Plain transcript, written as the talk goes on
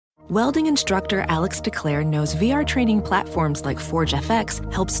Welding instructor Alex DeClaire knows VR training platforms like Forge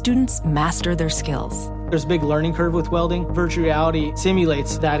FX help students master their skills. There's a big learning curve with welding. Virtual reality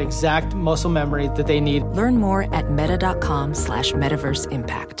simulates that exact muscle memory that they need. Learn more at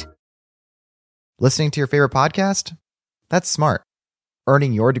meta.com/metaverseimpact. Listening to your favorite podcast? That's smart.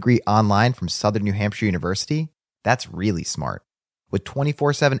 Earning your degree online from Southern New Hampshire University? That's really smart. With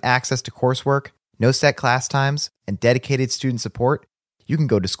 24/7 access to coursework, no set class times, and dedicated student support, you can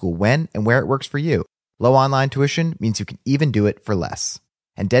go to school when and where it works for you. Low online tuition means you can even do it for less.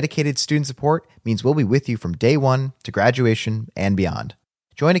 And dedicated student support means we'll be with you from day one to graduation and beyond.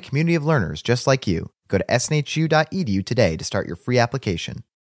 Join a community of learners just like you. Go to snhu.edu today to start your free application.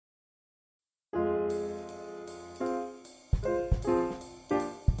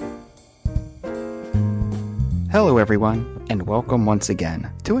 Hello everyone, and welcome once again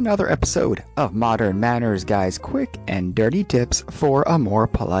to another episode of Modern Manners Guy's quick and dirty tips for a more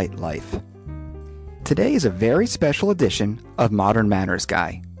polite life. Today is a very special edition of Modern Manners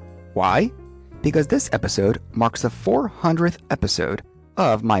Guy. Why? Because this episode marks the 400th episode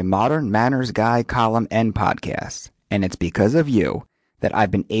of my Modern Manners Guy column and podcast, and it's because of you that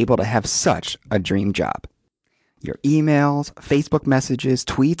I've been able to have such a dream job. Your emails, Facebook messages,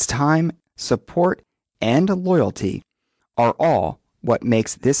 tweets, time, support, and loyalty are all what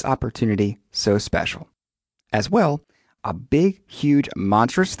makes this opportunity so special. As well, a big, huge,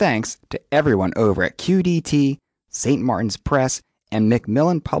 monstrous thanks to everyone over at QDT, St. Martin's Press, and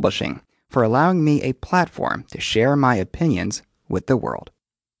Macmillan Publishing for allowing me a platform to share my opinions with the world.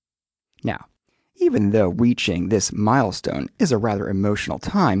 Now, even though reaching this milestone is a rather emotional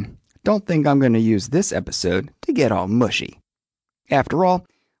time, don't think I'm going to use this episode to get all mushy. After all,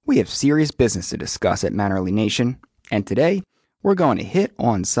 we have serious business to discuss at Mannerly Nation, and today we're going to hit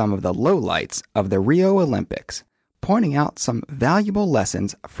on some of the lowlights of the Rio Olympics, pointing out some valuable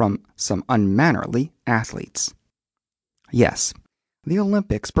lessons from some unmannerly athletes. Yes, the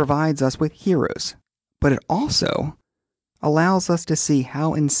Olympics provides us with heroes, but it also allows us to see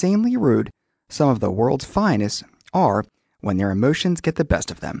how insanely rude some of the world's finest are when their emotions get the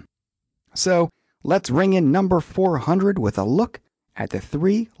best of them. So, let's ring in number 400 with a look at the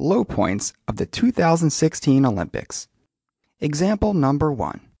 3 low points of the 2016 Olympics. Example number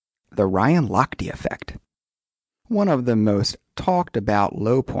 1, the Ryan Lochte effect. One of the most talked about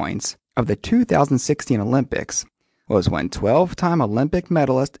low points of the 2016 Olympics was when 12-time Olympic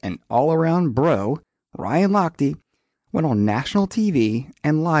medalist and all-around bro Ryan Lochte went on national TV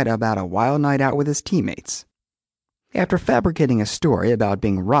and lied about a wild night out with his teammates. After fabricating a story about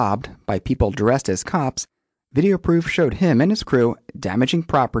being robbed by people dressed as cops, video proof showed him and his crew damaging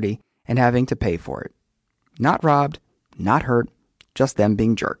property and having to pay for it. Not robbed, not hurt, just them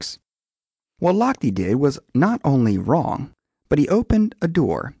being jerks. What Lochte did was not only wrong, but he opened a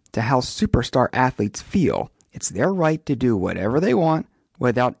door to how superstar athletes feel it's their right to do whatever they want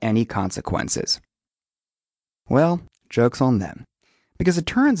without any consequences. Well, joke's on them, because it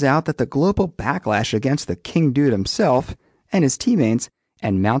turns out that the global backlash against the King Dude himself and his teammates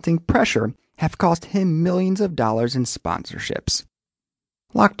and mounting pressure have cost him millions of dollars in sponsorships.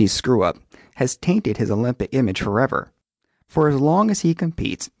 Lochte's screw-up has tainted his Olympic image forever. For as long as he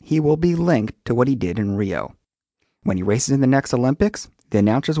competes, he will be linked to what he did in Rio. When he races in the next Olympics, the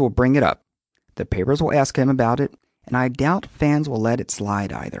announcers will bring it up. The papers will ask him about it, and I doubt fans will let it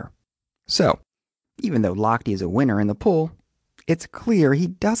slide either. So, even though Lochte is a winner in the pool, it's clear he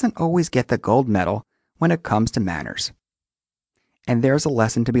doesn't always get the gold medal when it comes to manners. And there's a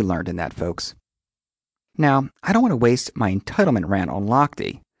lesson to be learned in that, folks. Now, I don't want to waste my entitlement rant on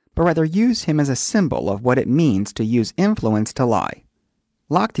Lochte, but rather use him as a symbol of what it means to use influence to lie.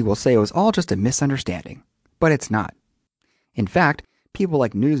 Lochte will say it was all just a misunderstanding, but it's not. In fact, people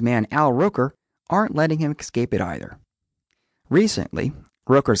like newsman Al Roker aren't letting him escape it either. Recently,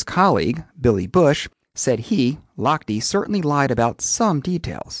 Roker's colleague, Billy Bush, said he, Lochte, certainly lied about some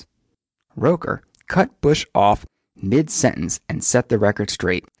details. Roker cut Bush off mid-sentence and set the record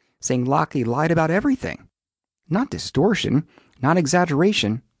straight, saying Lochte lied about everything. Not distortion, not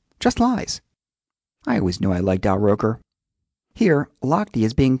exaggeration, just lies. I always knew I liked Al Roker. Here, Lochte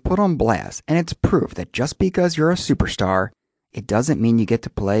is being put on blast, and it's proof that just because you're a superstar, it doesn't mean you get to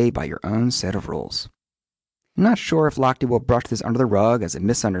play by your own set of rules. I'm not sure if Lochte will brush this under the rug as a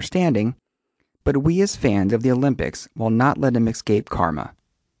misunderstanding, but we as fans of the Olympics will not let him escape karma.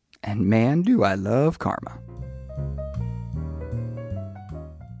 And man, do I love karma.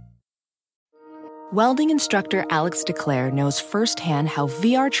 Welding instructor Alex DeClaire knows firsthand how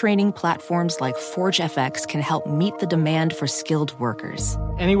VR training platforms like Forge FX can help meet the demand for skilled workers.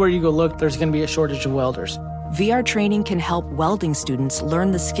 Anywhere you go look, there's going to be a shortage of welders. VR training can help welding students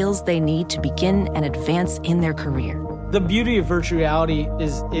learn the skills they need to begin and advance in their career. The beauty of virtual reality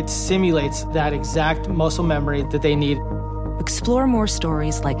is it simulates that exact muscle memory that they need. Explore more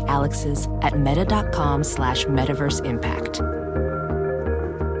stories like Alex's at meta.com/metaverseimpact.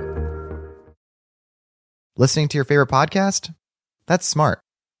 Listening to your favorite podcast? That's smart.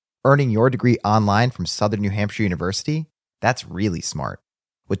 Earning your degree online from Southern New Hampshire University? That's really smart.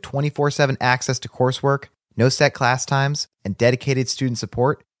 With 24/7 access to coursework, no set class times, and dedicated student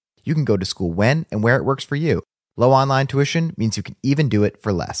support, you can go to school when and where it works for you. Low online tuition means you can even do it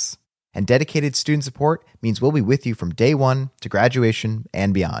for less. And dedicated student support means we'll be with you from day one to graduation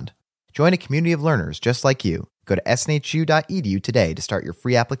and beyond. Join a community of learners just like you. Go to snhu.edu today to start your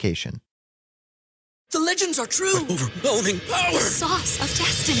free application. The legends are true. Overwhelming power! The sauce of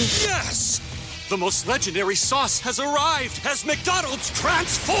destiny. Yes! The most legendary sauce has arrived as McDonald's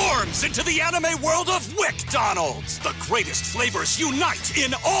transforms into the anime world of WickDonald's. The greatest flavors unite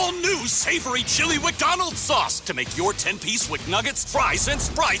in all new savory chili McDonald's sauce to make your 10-piece Wick Nuggets, fries, and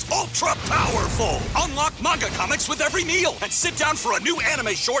Sprite ultra-powerful. Unlock manga comics with every meal and sit down for a new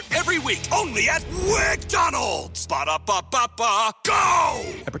anime short every week only at WickDonald's. Ba-da-ba-ba-ba, go!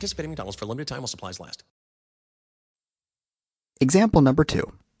 At participating McDonald's for a limited time while supplies last. Example number 2.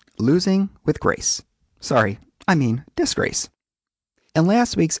 Losing with grace. Sorry, I mean disgrace. In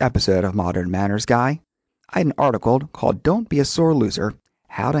last week's episode of Modern Manners Guy, I had an article called Don't Be a Sore Loser,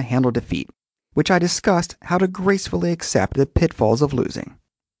 How to Handle Defeat, which I discussed how to gracefully accept the pitfalls of losing.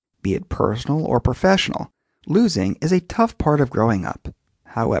 Be it personal or professional, losing is a tough part of growing up.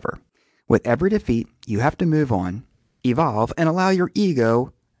 However, with every defeat, you have to move on, evolve, and allow your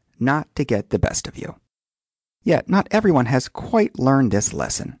ego not to get the best of you. Yet, not everyone has quite learned this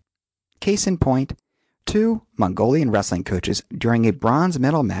lesson. Case in point, 2 Mongolian wrestling coaches during a bronze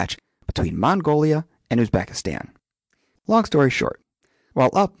medal match between Mongolia and Uzbekistan. Long story short,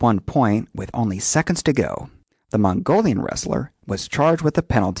 while up 1 point with only seconds to go, the Mongolian wrestler was charged with a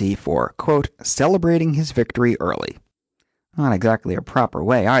penalty for, quote, celebrating his victory early. Not exactly a proper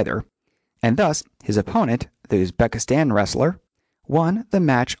way either, and thus his opponent, the Uzbekistan wrestler, won the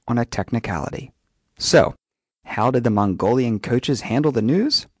match on a technicality. So, how did the Mongolian coaches handle the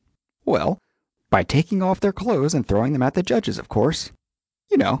news? Well, by taking off their clothes and throwing them at the judges, of course.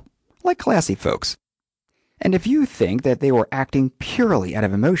 You know, like classy folks. And if you think that they were acting purely out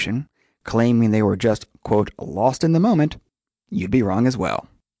of emotion, claiming they were just, quote, lost in the moment, you'd be wrong as well.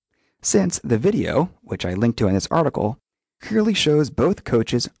 Since the video, which I linked to in this article, clearly shows both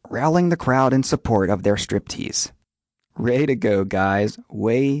coaches rallying the crowd in support of their striptease. Way to go, guys.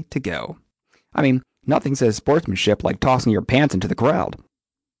 Way to go. I mean, nothing says sportsmanship like tossing your pants into the crowd.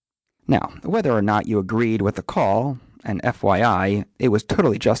 Now, whether or not you agreed with the call, and FYI, it was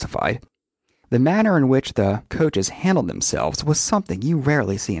totally justified, the manner in which the coaches handled themselves was something you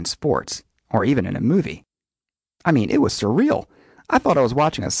rarely see in sports, or even in a movie. I mean, it was surreal. I thought I was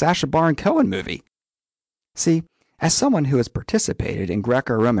watching a Sacha Baron Cohen movie. See, as someone who has participated in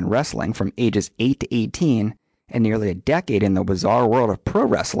Greco-Roman wrestling from ages 8 to 18 and nearly a decade in the bizarre world of pro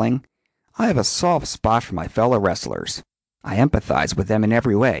wrestling, I have a soft spot for my fellow wrestlers. I empathize with them in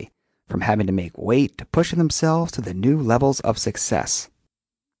every way, from having to make weight to pushing themselves to the new levels of success.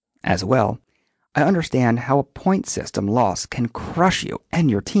 As well, I understand how a point system loss can crush you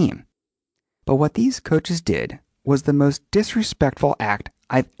and your team. But what these coaches did was the most disrespectful act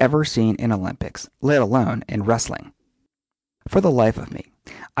I've ever seen in Olympics, let alone in wrestling. For the life of me,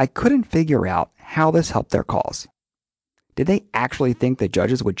 I couldn't figure out how this helped their cause. Did they actually think the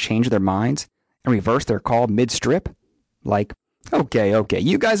judges would change their minds and reverse their call mid-strip? Like, Okay,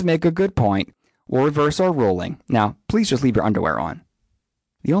 you guys make a good point. We'll reverse our ruling. Now, please just leave your underwear on.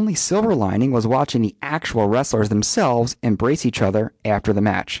 The only silver lining was watching the actual wrestlers themselves embrace each other after the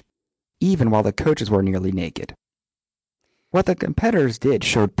match, even while the coaches were nearly naked. What the competitors did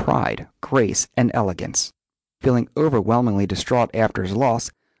showed pride, grace, and elegance. Feeling overwhelmingly distraught after his loss,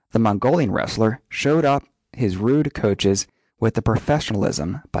 the Mongolian wrestler showed up his rude coaches with the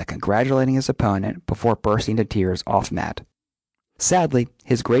professionalism by congratulating his opponent before bursting into tears off mat. Sadly,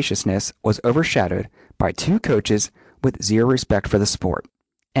 his graciousness was overshadowed by 2 coaches with zero respect for the sport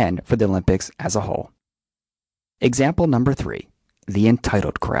and for the Olympics as a whole. Example number 3, the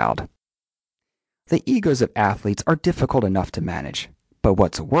entitled crowd. The egos of athletes are difficult enough to manage, but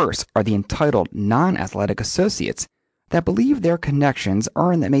what's worse are the entitled non-athletic associates that believe their connections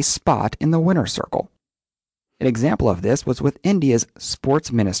earn them a spot in the winner's circle. An example of this was with India's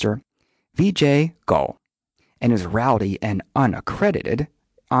sports minister, Vijay Goel, and his rowdy and unaccredited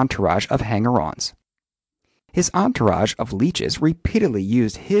entourage of hanger-ons. His entourage of leeches repeatedly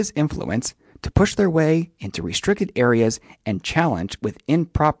used his influence to push their way into restricted areas and challenge with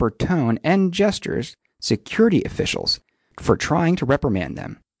improper tone and gestures security officials for trying to reprimand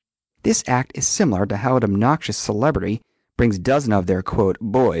them. This act is similar to how an obnoxious celebrity brings dozens of their, quote,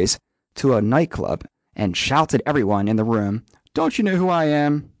 boys to a nightclub and shouts at everyone in the room, "Don't you know who I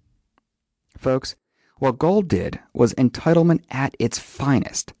am?" Folks, what Gold did was entitlement at its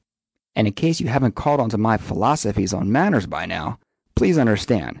finest. And in case you haven't caught on to my philosophies on manners by now, please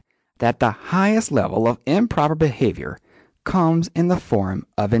understand that the highest level of improper behavior comes in the form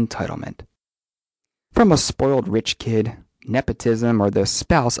of entitlement. From a spoiled rich kid, nepotism, or the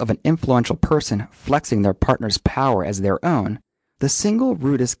spouse of an influential person flexing their partner's power as their own, the single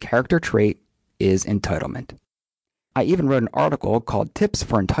rudest character trait is entitlement. I even wrote an article called Tips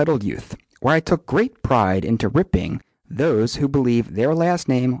for Entitled Youth, where I took great pride into ripping those who believe their last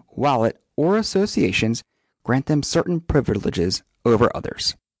name, wallet, or associations grant them certain privileges over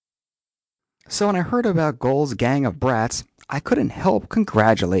others. So when I heard about Gold's gang of brats, I couldn't help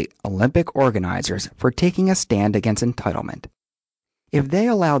congratulate Olympic organizers for taking a stand against entitlement. If they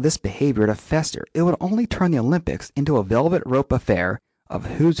allow this behavior to fester, it would only turn the Olympics into a velvet rope affair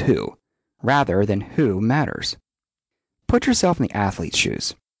of who's who, rather than who matters. Put yourself in the athlete's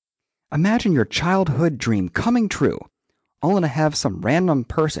shoes. Imagine your childhood dream coming true, only to have some random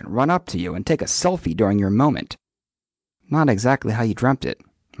person run up to you and take a selfie during your moment. Not exactly how you dreamt it,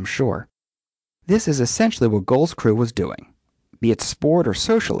 I'm sure. This is essentially what Gold's crew was doing. Be it sport or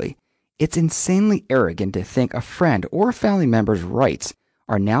socially, it's insanely arrogant to think a friend or family member's rights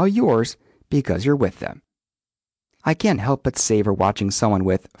are now yours because you're with them. I can't help but savor watching someone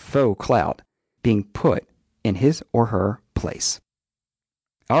with faux clout being put in his or her place.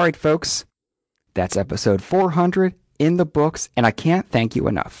 All right, folks, that's episode 400 in the books, and I can't thank you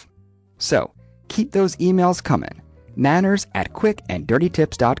enough. So keep those emails coming,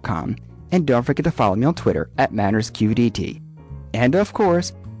 manners@quickanddirtytips.com, and don't forget to follow me on Twitter @MannersQDT. And of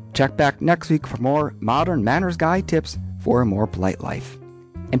course, check back next week for more modern manners guide tips for a more polite life.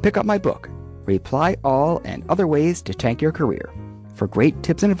 And pick up my book, Reply All and Other Ways to Tank Your Career, for great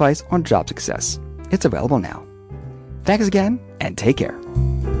tips and advice on job success. It's available now. Thanks again, and take care.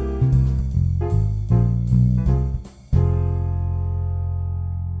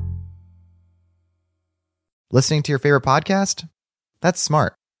 Listening to your favorite podcast? That's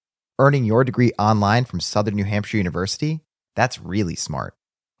smart. Earning your degree online from Southern New Hampshire University? That's really smart.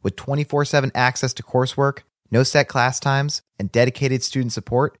 With 24/7 access to coursework, no set class times, and dedicated student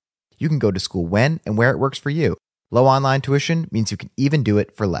support, you can go to school when and where it works for you. Low online tuition means you can even do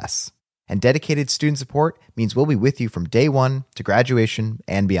it for less. And dedicated student support means we'll be with you from day one to graduation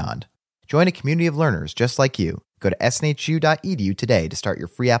and beyond. Join a community of learners just like you. Go to snhu.edu today to start your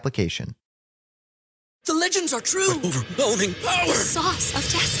free application. The legends are true. Overwhelming power! The sauce of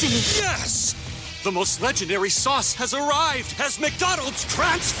destiny. Yes! The most legendary sauce has arrived as McDonald's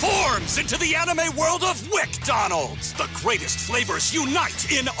transforms into the anime world of WickDonald's. The greatest flavors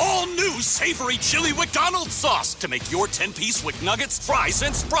unite in all new savory chili McDonald's sauce to make your 10-piece Wick Nuggets, fries,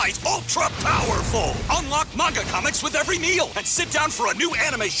 and Sprite ultra-powerful. Unlock manga comics with every meal and sit down for a new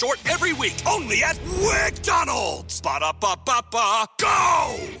anime short every week only at WickDonald's. Ba-da-ba-ba-ba,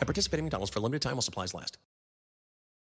 go! At participating McDonald's for a limited time while supplies last.